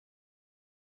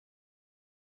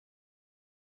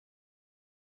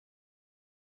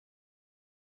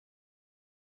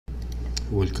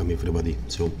Welcome everybody.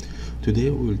 So today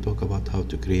we will talk about how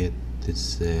to create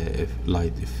this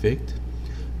light effect,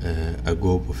 a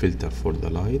Gobo filter for the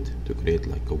light to create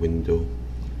like a window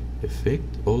effect.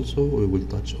 Also we will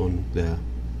touch on the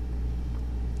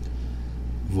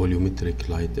volumetric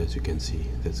light, as you can see,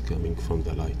 that's coming from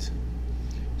the light.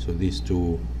 So these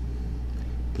two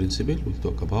principles we'll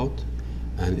talk about,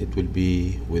 and it will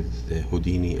be with the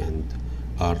Houdini and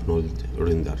Arnold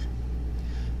render.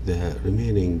 The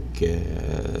remaining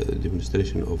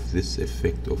demonstration of this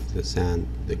effect of the sand,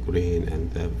 the grain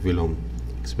and the volume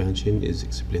expansion is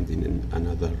explained in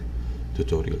another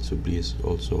tutorial, so please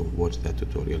also watch that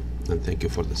tutorial, and thank you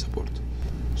for the support.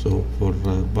 So for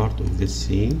part of this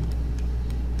scene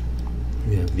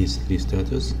we have these three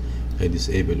status. I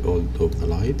disable all of the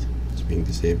light, it's being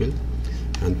disabled,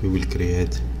 and we will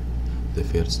create the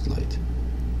first light.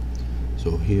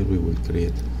 So here we will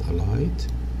create a light.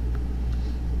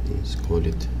 Let's call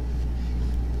it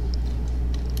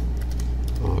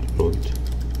Arnold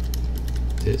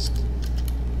test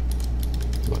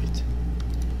light.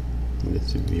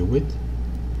 Let's view it.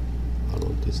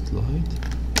 Arnold test light.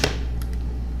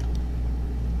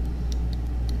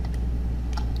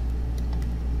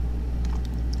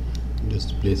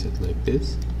 Just place it like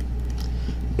this.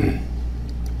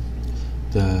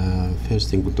 The first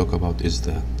thing we'll talk about is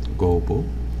the Gobo.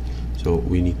 So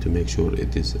we need to make sure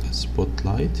it is a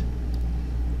spotlight.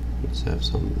 Let's have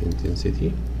some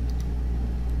intensity.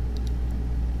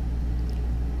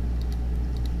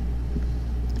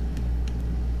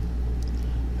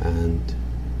 And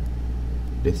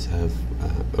let's have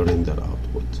a render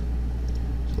output.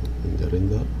 So in the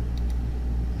render,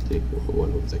 take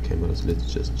one of the cameras.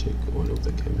 Let's just check one of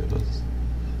the cameras.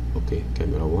 Okay,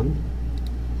 camera 1.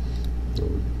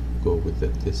 We'll go with the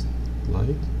test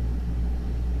light.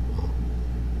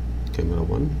 Camera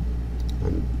 1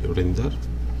 and render.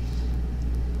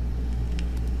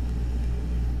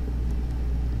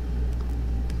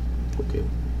 Okay,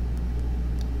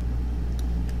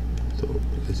 so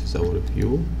this is our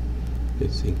view.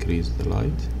 Let's increase the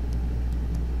light.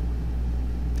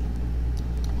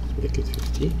 Let's make it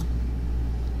 50.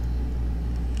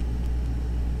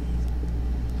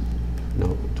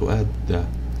 Now to add the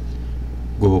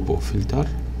Gobo filter,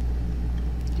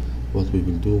 what we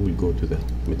will do, we'll go to the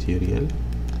material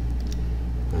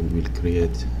and we'll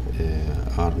create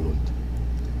Arnold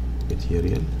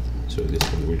material. So this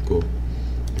one will go,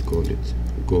 we'll call it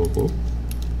Gobo.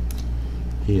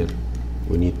 Here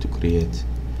we need to create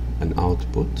an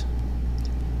output,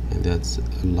 and that's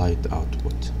a light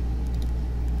output.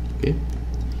 Okay,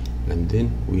 and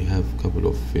then we have a couple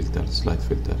of filters, light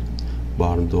filter,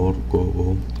 barn door,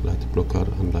 Gobo, light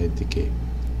blocker and light decay.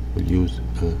 We'll use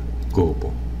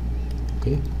Gobo.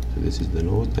 Okay, so this is the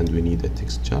node and we need a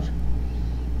texture,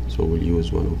 so we'll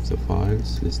use one of the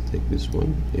files. Let's take this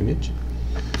one, image,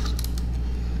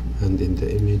 and in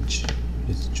the image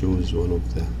let's choose one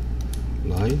of the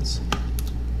lights.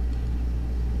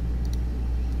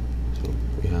 So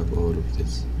we have all of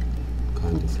this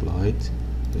kind of light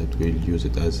that we'll use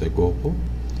it as a Gobo.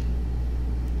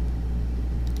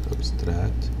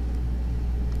 Abstract.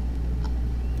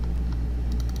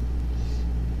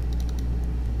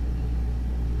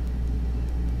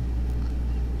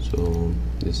 So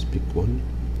let's pick one,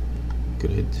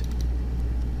 grid,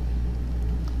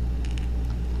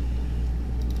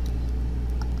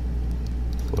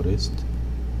 forest.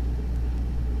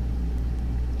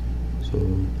 So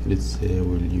let's say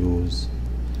we'll use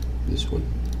this one.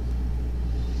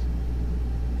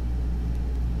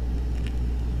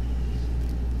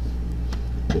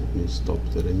 Let me stop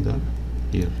the render.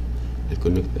 Here I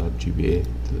connect the RGBA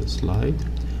to the slide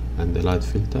and the light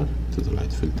filter to the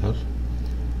light filter.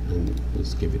 And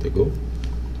let's give it a go.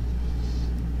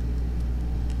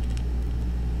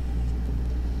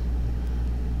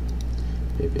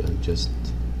 Maybe I'll just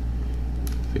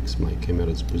fix my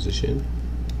camera's position,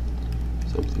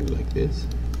 something like this.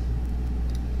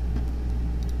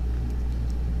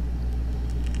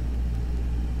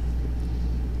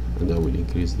 And I will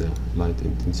increase the light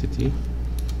intensity,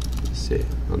 let's say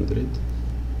 100.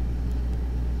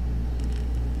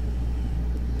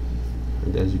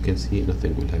 And as you can see,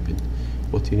 nothing will happen.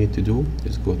 What you need to do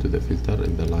is go to the filter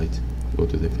and the light. Go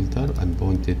to the filter and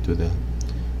point it to the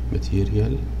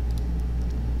material.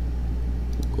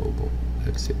 Gobo,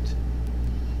 accept.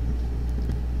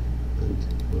 And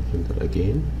render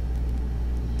again.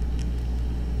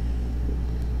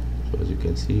 So as you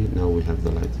can see, now we have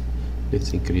the light.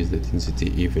 Let's increase the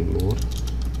intensity even more.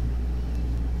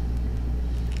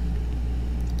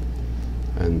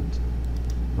 And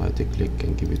right click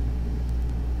and give it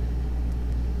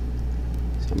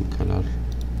some color.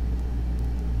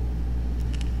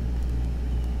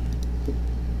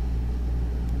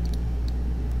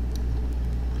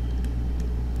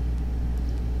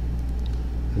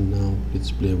 And now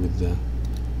let's play with the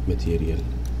material.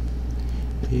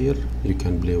 Here you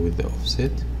can play with the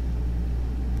offset,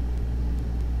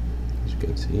 as you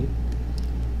can see,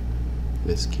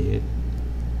 the scale,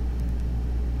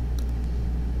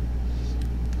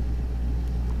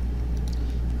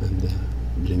 and the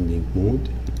blending mode,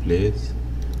 replace,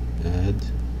 add,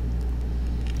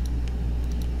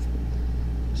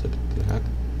 subtract,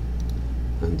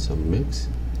 and some mix.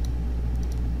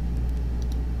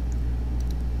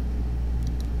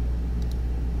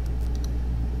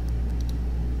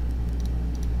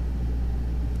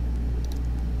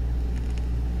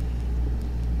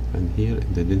 And here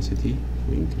in the density,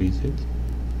 we increase it,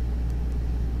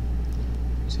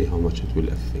 see how much it will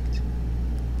affect.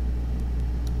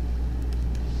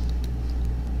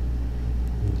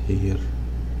 And here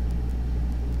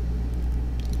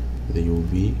the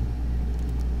UV, you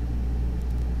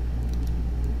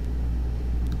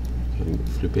can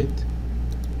flip it,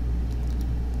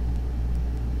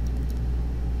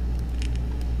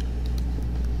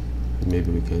 maybe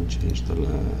we can change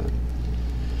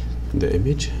the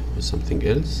image with something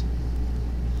else.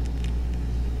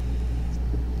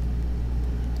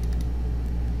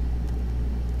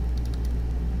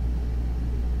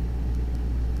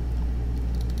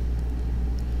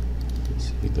 Let's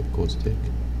see the caustic.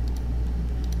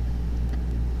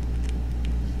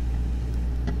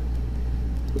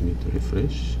 We need to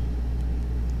refresh.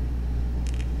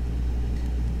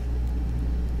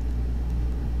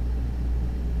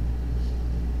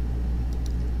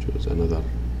 Choose another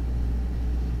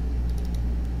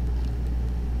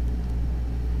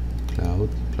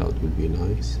cloud will be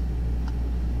nice.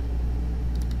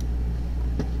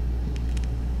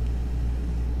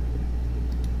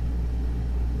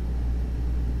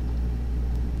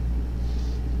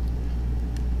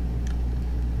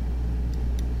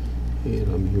 Here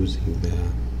I'm using the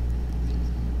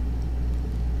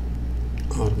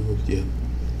Arnold, yeah.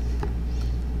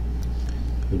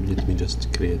 Let me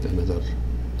just create another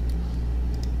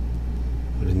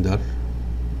render,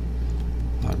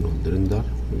 Arnold render.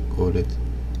 We'll call it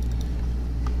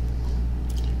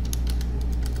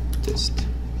test.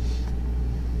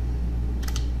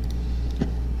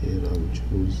 Here I will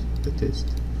choose the test.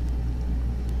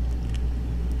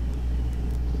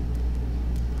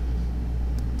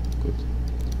 Good.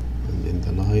 And in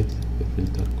the light, the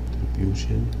filter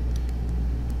contribution.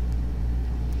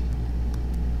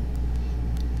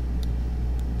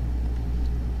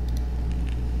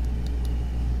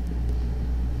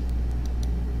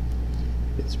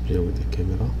 Let's play with the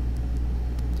camera.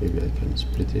 Maybe I can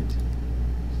split it.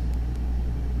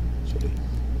 Sorry.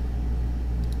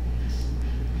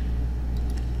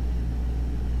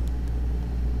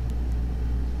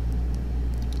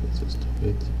 Let's just stop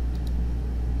it.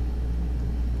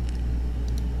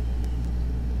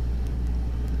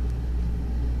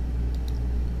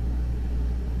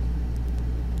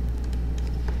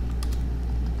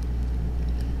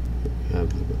 We have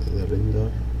the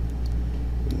render,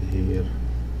 and here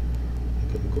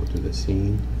I can go to the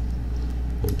scene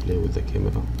and play with the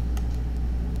camera.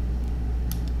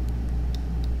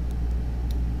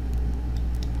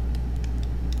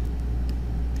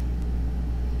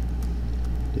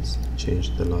 Let's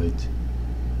change the light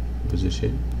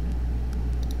position.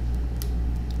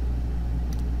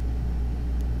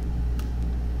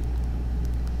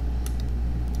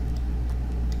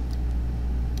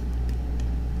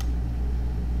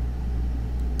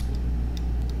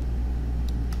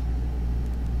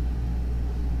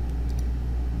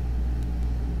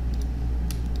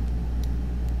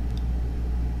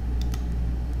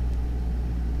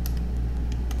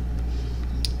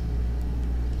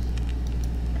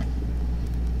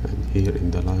 Here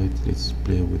in the light, let's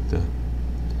play with the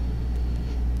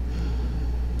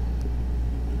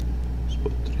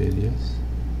spot radius,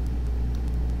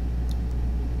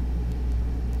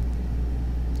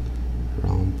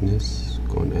 roundness,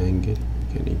 cone angle.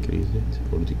 You can increase it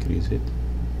or decrease it.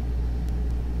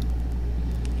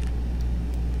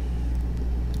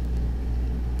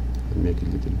 And make it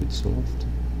a little bit soft.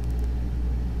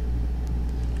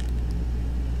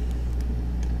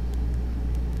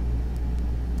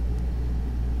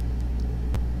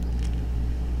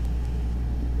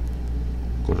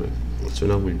 Correct. So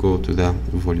now we'll go to the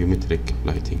volumetric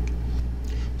lighting.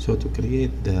 So to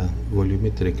create the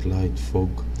volumetric light fog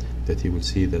that you will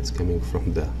see that's coming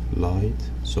from the light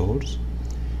source,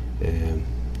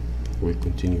 we'll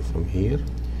continue from here.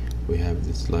 We have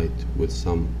this light with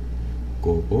some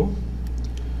Gobo.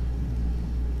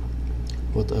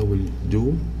 What I will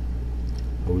do,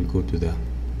 I will go to the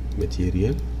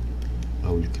material. I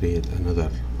will create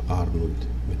another Arnold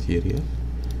material.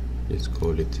 let's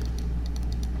call it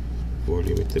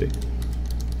volumetric.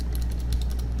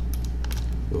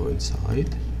 Go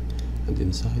inside, and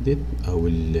inside it I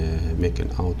will make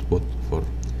an output for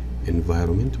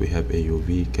environment. We have a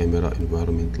UV, camera,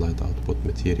 environment, light output,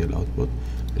 material output.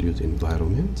 I'll use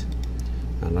environment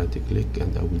and right click,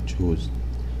 and I will choose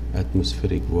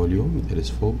atmospheric volume. There is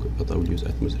fog, but I will use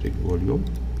atmospheric volume,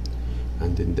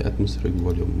 and in the atmospheric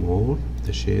volume more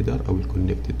the shader I will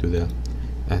connect it to the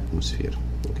atmosphere.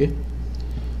 Okay,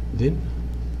 then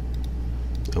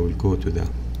I will go to the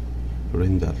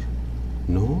render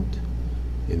node.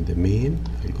 In the main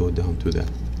I'll go down to the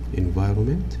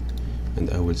environment, and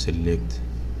I will select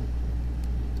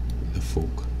the fog,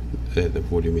 the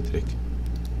volumetric.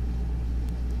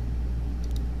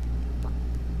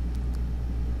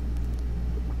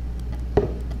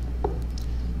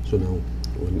 So now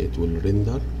when it will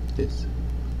render, let's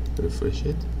refresh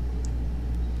it.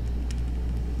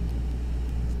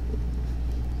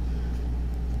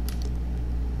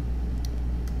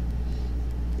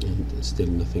 And still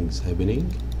nothing's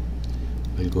happening.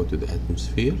 I'll go to the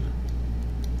atmosphere,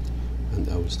 and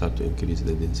I will start to increase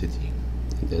the density,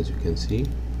 and as you can see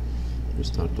we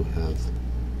start to have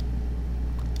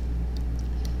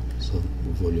some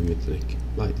volumetric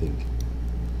lighting,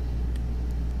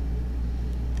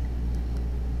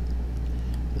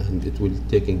 and it will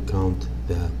take in count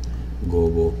the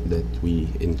Gobo that we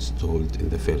installed in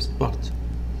the first part.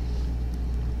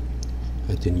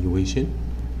 Attenuation,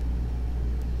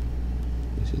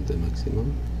 this is the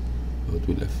maximum. How it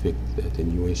will affect the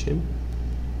attenuation,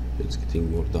 it's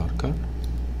getting more darker.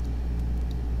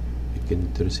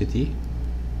 Eccentricity,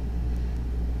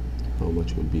 how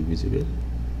much will be visible,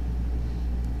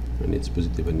 and its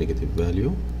positive and negative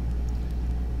value,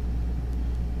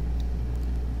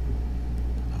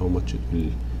 how much it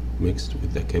will mix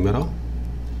with the camera,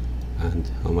 and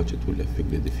how much it will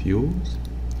affect the diffuse,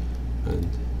 and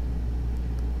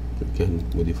you can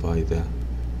modify the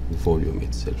volume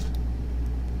itself.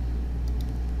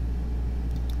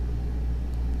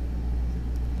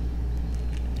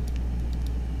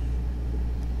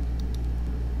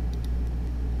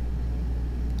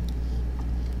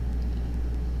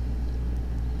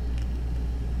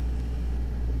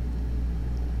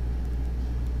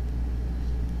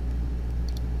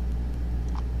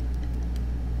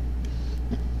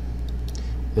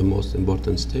 The most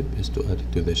important step is to add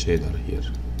it to the shader here.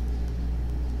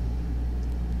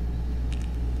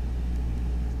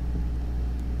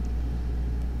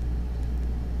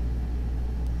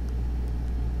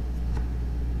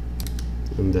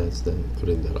 And that's the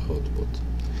render output.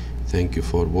 Thank you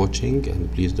for watching,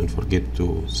 and please don't forget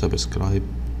to subscribe,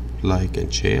 like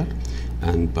and share,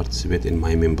 and participate in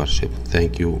my membership.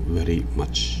 Thank you very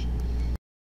much.